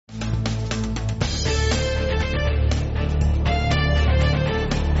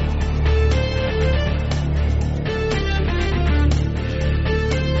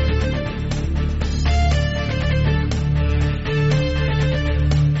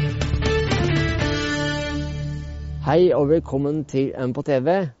Hei og velkommen til En på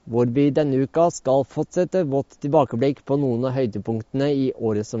TV, hvor vi denne uka skal fortsette vårt tilbakeblikk på noen av høydepunktene i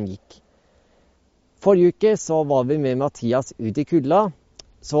året som gikk. Forrige uke så var vi med Mathias ut i kulda,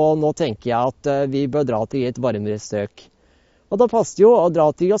 så nå tenker jeg at vi bør dra til et varmere strøk. Og da passet jo å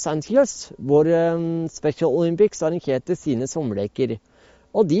dra til Los Angeles, hvor Special Olympics arrangerte sine sommerleker.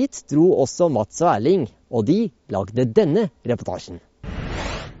 Og dit dro også Mats og Erling, og de lagde denne reportasjen.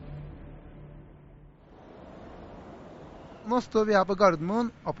 Nå står vi her på Gardermoen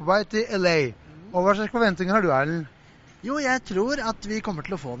og på vei til LA. Og hva slags forventninger har du, Erlend? Jo, jeg tror at vi kommer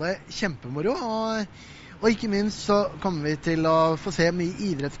til å få det kjempemoro, og ikke minst så kommer vi til å få se mye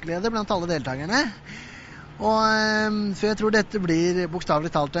idrettsglede blant alle deltakerne. Så jeg tror dette blir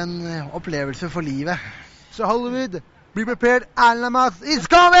bokstavelig talt en opplevelse for livet. Så Hollywood, be prepared, Erlend Mats is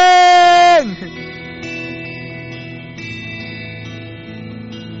coming!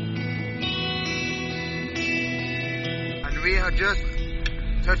 We have just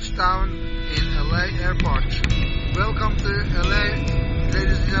touched down in LA airport. Welcome to LA,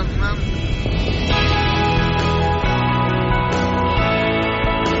 ladies and gentlemen.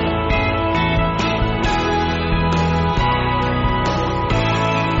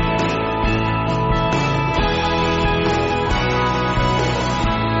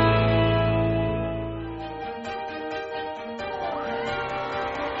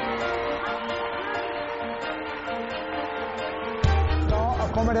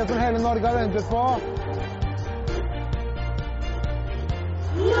 Kommer det som hele Norge har ventet på.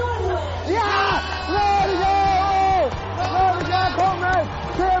 Ja! Norge! Norge er kommet!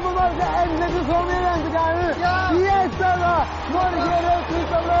 Se på Norge! Endelig til så mye ventekæren! Yes, da! Norge er rett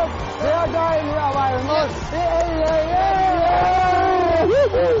ut av løp! Det er deilig å være norsk!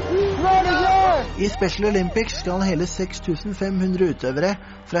 Norge! I Special Olympics skal hele 6500 utøvere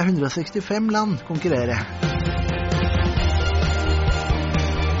fra 165 land konkurrere.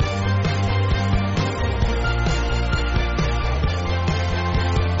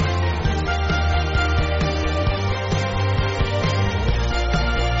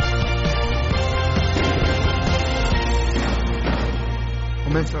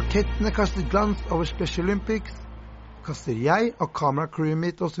 Og mens rakettene kaster glans over Special Olympics, kaster jeg og kameracrewet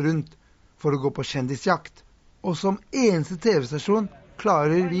mitt oss rundt for å gå på kjendisjakt. Og som eneste TV-stasjon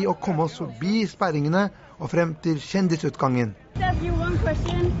klarer vi å komme oss forbi sperringene og frem til kjendisutgangen.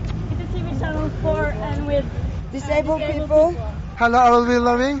 Disabled people. Hello,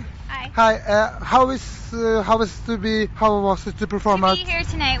 Arlene. Hi. How was it to perform to be here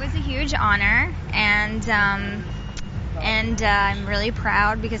tonight was a huge honor, and I'm really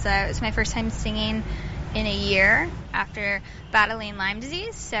proud because it was my first time singing in a year after battling Lyme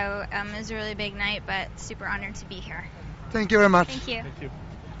disease. So it was a really big night, but super honored to be here. Thank you very much. Thank you. Thank you.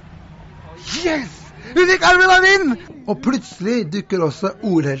 Yes! Vi fikk Arlene inn! Og plutselig dukker også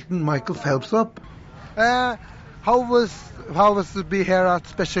ordhelten Michael Phelps opp. How was to be here at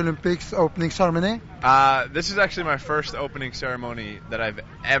Special Olympics opening ceremony? This is actually my first opening ceremony that I've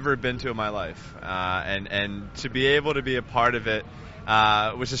ever been to in my life, and to be able to be a part of it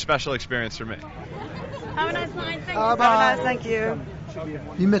was a special experience for me. Have a nice night. Thank you. Have a nice, thank you.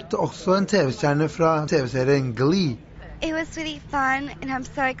 Vi møtte også en TV-stjerne fra TV-serien Glee. It was really fun, and I'm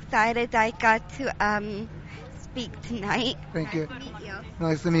so excited I got to speak tonight. Thank you. Nice to meet you.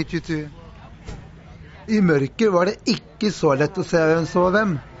 Nice to meet you too. I mørket var det ikke så lett å se hvem så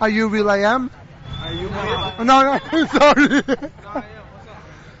hvem. Are you real I am? Are you real? No, sorry.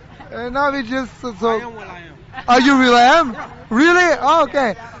 No, we just... So, I am what I am. Are you real I am? Really? Oh,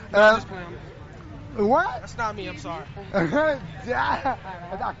 okay. What? That's not me, I'm sorry. Det er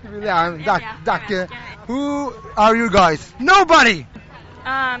ikke real I am. Det er ikke... Who are you guys? Nobody!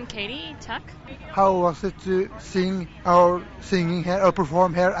 Katie, Tuck. How was it to singing here or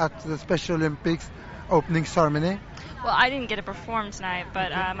perform here at the Special Olympics opening ceremony? Well, I didn't get to perform tonight,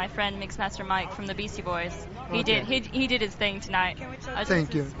 but my friend Mixmaster Mike from the Beastie Boys, he did his thing tonight. I was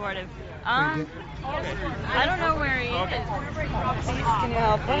Thank you. Supportive. Thank you. I don't know where he is. Can you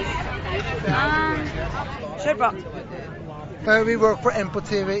help us? Kjør på. We work for En på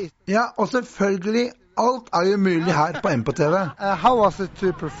TV. Ja, og selvfølgelig, alt er jo mulig her på En på TV. How was it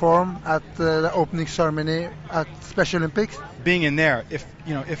to perform at the opening ceremony at Special Olympics? Being in there, if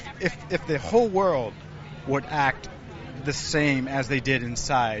the whole world would act the same as they did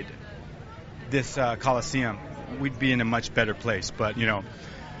inside this Coliseum, we'd be in a much better place. But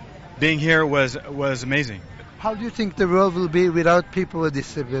being here was amazing. How do you think the world will be without people with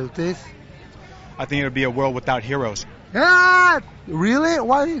disabilities? I think it would be a world without heroes. Yeah, really?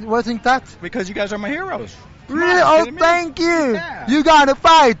 Why do you think that? Because you guys are my heroes. Really? Oh, thank you. Yeah. You gotta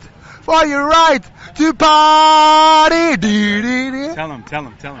fight for your right to party. Tell him.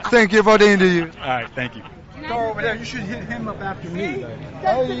 Thank you for the interview. All right, thank you. Go over there. You should hit him up after me.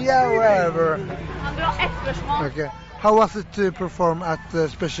 Oh, yeah, wherever. Okay. How was it to perform at the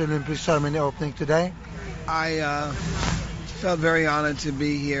Special Olympics ceremony opening today? I felt very honored to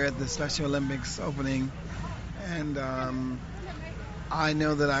be here at the Special Olympics opening, and I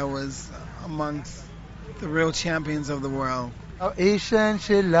know that I was amongst the real champions of the world. Oh, isn't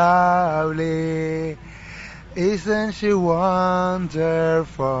she lovely? Isn't she wonderful?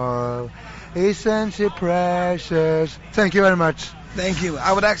 Isn't she precious? Thank you very much. Thank you.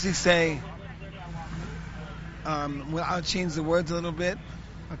 I would actually say, well, I'll change the words a little bit.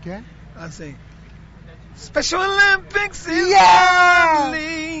 Okay. I'll say, Special Olympics is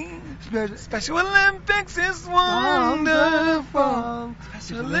lovely. Special Olympics is wonderful.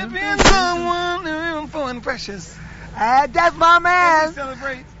 Special Olympics are wonderful and precious. That's my man.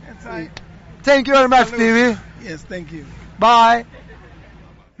 Celebrate. Thank you very much, Stevie. Yes, thank you. Bye.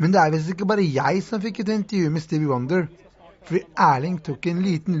 Men det visst ikke bare jeg som fikk et intervju med Stevie Wonder. Fordi Erling tok en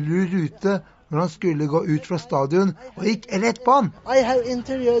liten rute når han skulle gå ut fra stadion og gikk rett på han. I have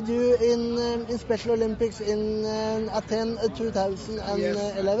interviewed you in Special Olympics in Athens 2011.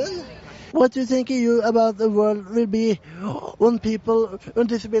 Yes. What do you think about the world will be on people with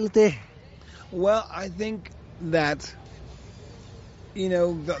disability? Well, I think that,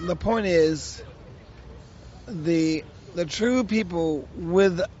 the point is the true people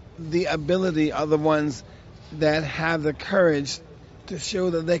with the ability are the ones that have the courage to show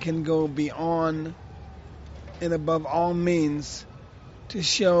that they can go beyond and above all means to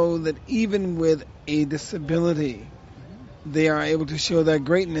show that even with a disability, they are able to show their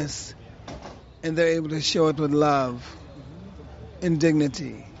greatness and they're able to show it with love and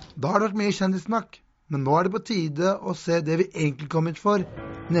dignity. Da har det vært mye kjendissnakk, men nå er det på tide å se det vi egentlig kommet for,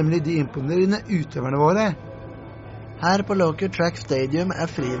 nemlig de imponerende utøverne våre. Her på Local Track Stadium er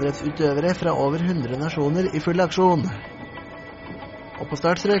friidrettsutøvere fra over 100 nasjoner i full aksjon. Og på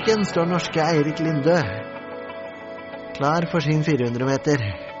startstreken står norske Eirik Lindø, klar for sin 400 meter.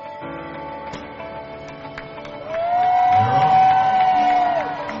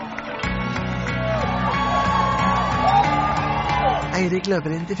 Eirik løper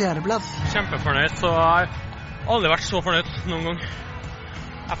inn til 4. plass. Kjempefornøyd, så jeg har aldri vært så fornøyd noen gang.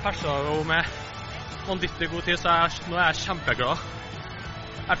 Jeg perset jo med vanvittig god tid, så nå er jeg kjempeglad.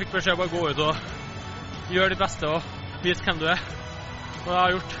 Jeg fikk beskjed om å gå ut og gjøre det beste og vise hvem du er. Og det har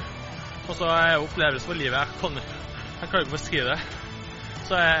jeg gjort. Og så er det opplevelse for livet. Jeg kan ikke beskrive det.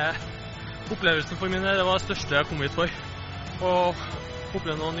 Så opplevelsen for min det var det største jeg kom hit for. Og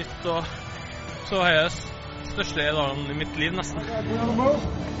oppleve noe nytt, og så har jeg det største dagen i mitt liv nesten.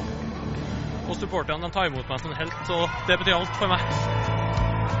 Og supporterne tar imot meg som en helt, så det betyr alt for meg.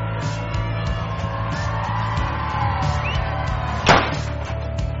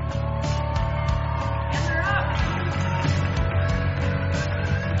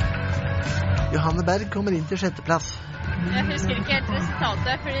 Johanne Berg kommer inn til 6. plass. Jeg husker ikke helt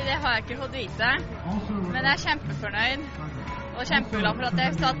resultatet, fordi det har jeg ikke fått vite. Men jeg er kjempefornøyd, og kjempeglad for at jeg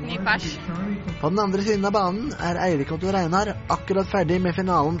har satt ny pers. På den andre siden av banen er Eirik Otto Reinar akkurat ferdig med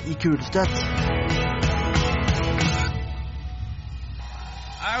finalen i kulestøt.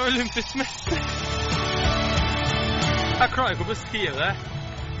 Jeg er olympisk mester. Jeg klarer ikke å beskrive det.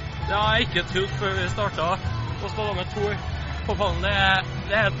 Det har jeg ikke trodd før vi startet å stå med 2 på pallen.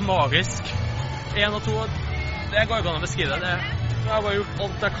 Det er helt magisk. 1 og 2, det går ikke an å beskrive det. Jeg har bare gjort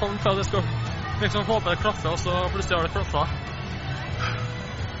alt jeg kan for at jeg skal liksom håpe det klaffer, og så plutselig har det klaffet.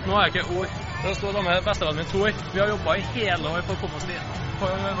 Nå har jeg ikke ord. Det stod da med bestevennen min 2 år. Vi har jobbet i hele år for å komme oss dit, på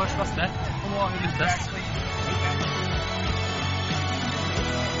vårt beste, og nå har vi lyttes.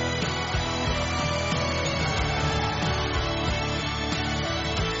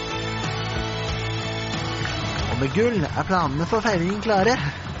 Og med gull er planene for feiringen klare.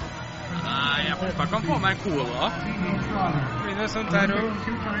 Nei, jeg håper jeg kan få meg en cola. Blir det sånt her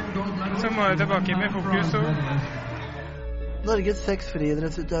også, så må jeg tilbake med fokus også. Norges 6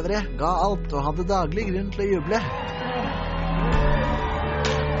 friidrettsutøvere ga alt og hadde daglig grunn til å juble.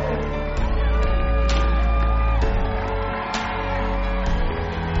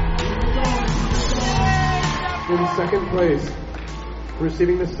 In second place,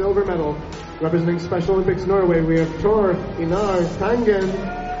 receiving the silver medal, representing Special Olympics Norway, we have Tor Inar Tangen.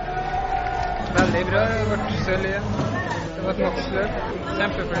 Veldig bra, det har vært sølv igjen. Det var et maksløp.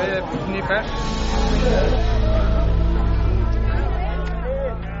 Kjempefornøyd, ny pers.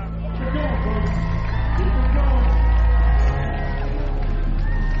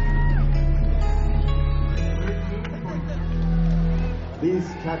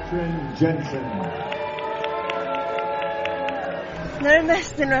 Lise Katrin Jensen. Det er det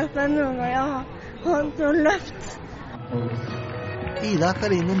beste løpet noen gang jeg har hatt noe løft. Ida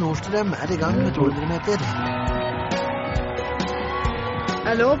Karine Nordstrøm er i gang med 200 meter.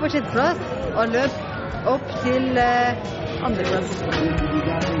 Jeg lå på sjetteplass og løp opp til andreplass.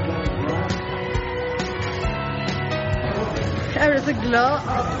 Jeg ble så glad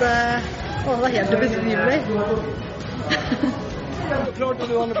at det var helt ubeskrivelig. Klarte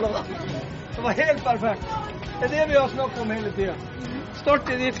du andreplass. Det var helt perfekt. Det er det vi har snakket om hele tiden. Start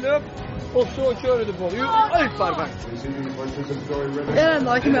i ditt løp, og så kjører du på. Du gjør alt perfekt. Jeg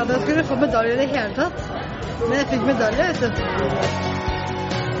regnet ikke med at jeg skulle få medalje i det hele tatt. Men jeg fikk medalje, vet du.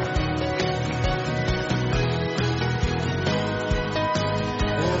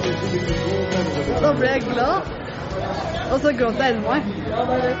 Da ble jeg glad, og så gråt jeg enda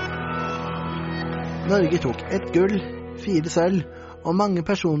mer. Norge tok 1 gull, 4 sølv og mange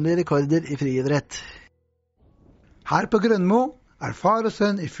personlige rekorder i friidrett. Her på Grønmo er far og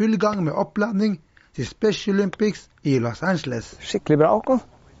sønn i full gang med oppladning til Special Olympics i Los Angeles. Skikkelig bra, Håkon.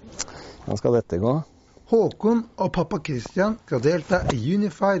 Hvordan skal dette gå? Håkon og pappa Christian skal delta i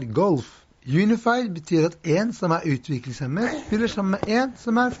Unified Golf. Unified betyr at en som er utviklingshemmet spiller sammen med en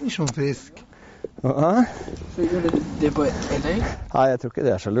som er funksjonsfrisk. Så gjør det på LA? Nei, jeg tror ikke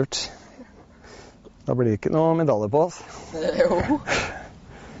det er så lurt. Da blir det ikke noe medalje på oss. Jo.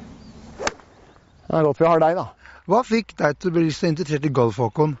 Det er godt vi har deg, da. Hva fikk deg til å bli så interessert i golf,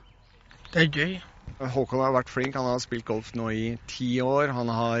 Håkon? Det er gøy. Håkon har vært flink. Han har spilt golf nå i 10 år.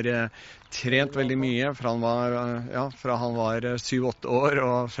 Han har trent veldig mye fra han var 7-8 år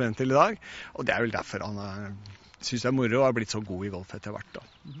og frem til i dag. Og det er vel derfor han synes det er moro og har blitt så god i golf etter hvert. Da.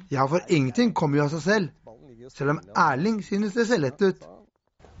 Ja, for ingenting kommer jo av seg selv. Selv om Erling synes det ser lett ut.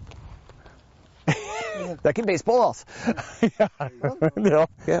 Det er ikke baseball, altså. Ja.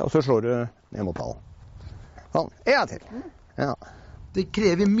 Okay, og så slår du ned mot ballen. Sånn, en gang til. Ja. Det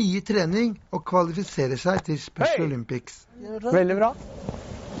krever mye trening å kvalifisere seg til Special Olympics. Veldig bra.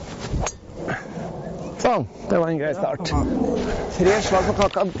 Sånn, det var en grei start. 3 slag på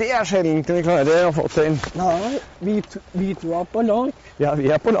kaka, det er sjelden vi klarer å få til. Nei, vi to er på lag. Ja, vi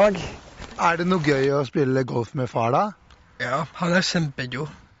er på lag. Er det noe gøy å spille golf med far da? Ja, han er kjempegod.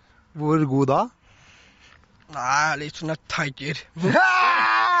 Hvor god da? Nei, litt sånn tiger.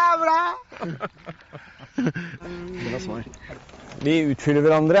 Ja, bra! Det var svar. Vi utfyller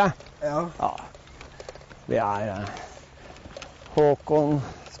hverandre. Ja. Vi er Håkon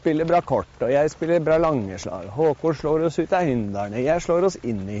spiller bra kort, og jeg spiller bra lange slag. Håkon slår oss ut av hindrene, jeg slår oss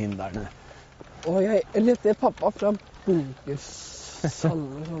inn i hindrene. Og jeg lette pappa fra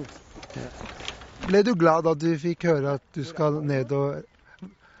bunkessalene og sånt. Ble du glad da du fikk høre at du skal ned og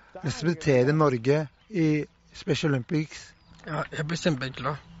representere Norge i Special Olympics? Ja, jeg ble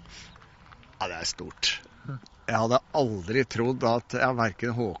kjempeglad. Ja, det er stort. Jeg hadde aldri trodd at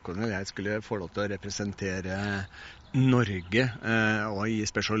hverken Håkon eller jeg skulle få lov til å representere Norge og i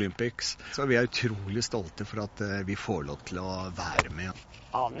Special Olympics. Så vi er utrolig stolte for at vi får lov til å være med.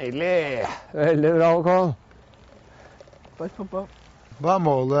 Ja, nydelig. Veldig bra, Håkon. Takk, pappa. Hva er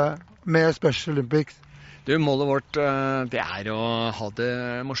målet med Special Olympics? Målet vårt det er å ha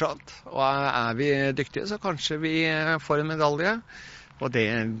det morsomt. Og er vi dyktige, så kanskje vi får en medalje. Og det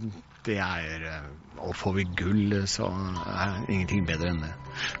er og får vi gull, så er ingenting bedre enn det.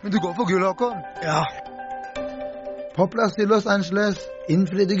 Men du går for gull, Håkon? Ja. På plass i Los Angeles,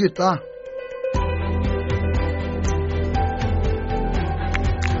 innfridde gutta.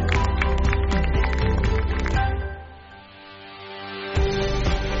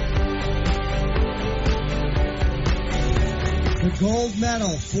 The gold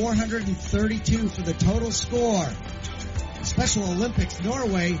medal, 432 for the total score. Special Olympics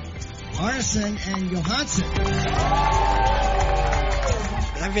Norway, Arnesen and Johansen.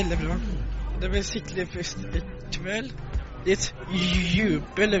 Det er veldig bra. Det blir skikkelig fest i kveld. Litt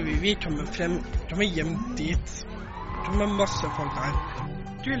jubel. Vi kommer hjem dit. Det kommer masse folk der.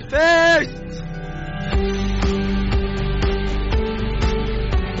 Gullfest!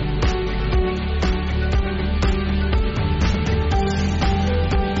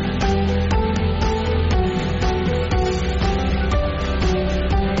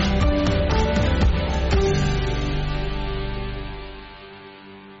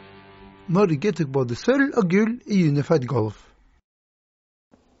 Norge tok både sølv og gull i Unified Golf.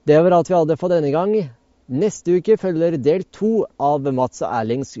 Det var alt vi hadde for denne gang. Neste uke følger del 2 av Mats og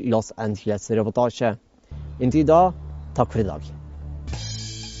Erlings Los Angeles-reportasje. Inntil da, takk for i dag.